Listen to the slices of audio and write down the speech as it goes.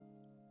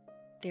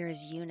There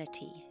is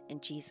unity in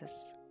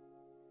Jesus.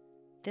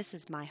 This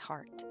is my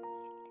heart.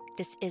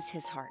 This is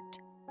his heart.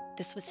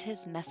 This was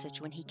his message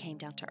when he came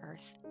down to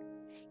earth.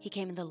 He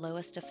came in the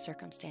lowest of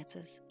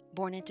circumstances,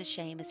 born into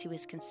shame as he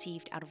was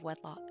conceived out of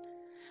wedlock,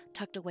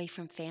 tucked away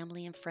from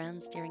family and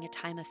friends during a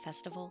time of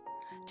festival,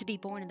 to be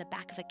born in the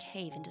back of a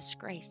cave in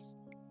disgrace.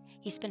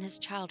 He spent his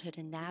childhood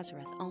in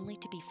Nazareth only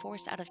to be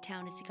forced out of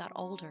town as he got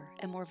older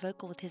and more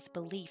vocal with his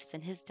beliefs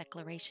and his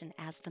declaration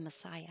as the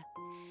Messiah.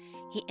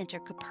 He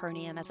entered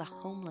Capernaum as a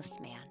homeless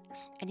man,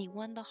 and he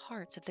won the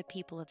hearts of the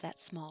people of that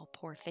small,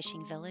 poor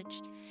fishing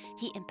village.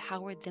 He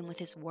empowered them with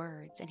his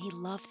words, and he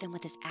loved them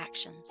with his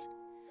actions.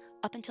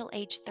 Up until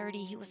age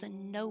 30, he was a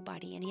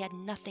nobody, and he had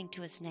nothing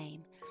to his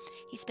name.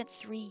 He spent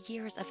 3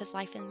 years of his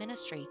life in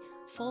ministry,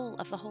 full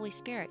of the Holy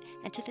Spirit,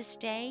 and to this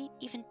day,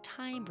 even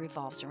time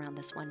revolves around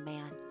this one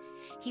man.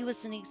 He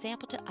was an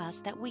example to us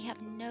that we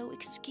have no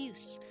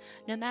excuse.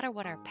 No matter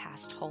what our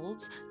past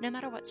holds, no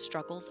matter what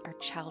struggles our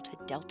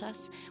childhood dealt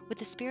us, with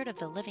the Spirit of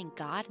the living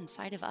God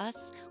inside of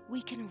us,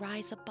 we can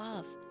rise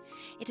above.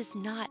 It is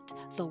not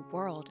the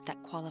world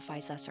that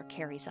qualifies us or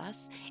carries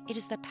us. It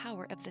is the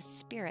power of the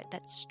Spirit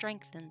that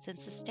strengthens and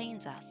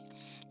sustains us.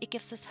 It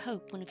gives us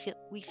hope when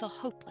we feel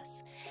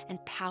hopeless,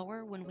 and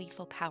power when we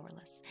feel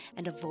powerless,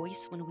 and a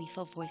voice when we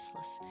feel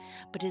voiceless.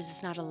 But it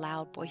is not a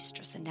loud,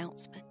 boisterous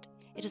announcement.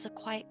 It is a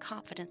quiet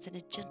confidence and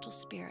a gentle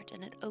spirit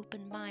and an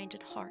open mind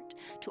and heart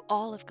to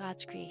all of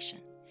God's creation.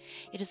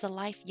 It is a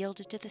life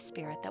yielded to the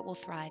Spirit that will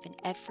thrive in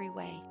every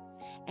way.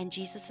 And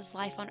Jesus'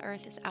 life on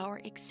earth is our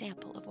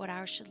example of what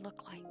ours should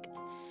look like.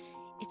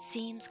 It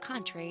seems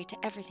contrary to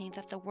everything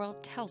that the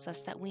world tells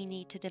us that we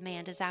need to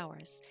demand as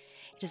ours.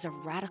 It is a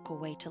radical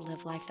way to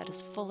live life that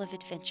is full of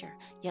adventure,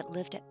 yet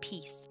lived at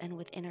peace and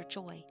with inner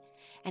joy.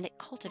 And it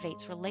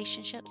cultivates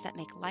relationships that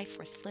make life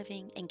worth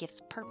living and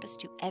gives purpose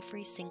to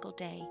every single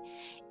day.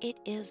 It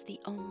is the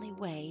only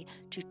way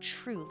to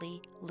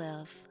truly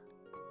live.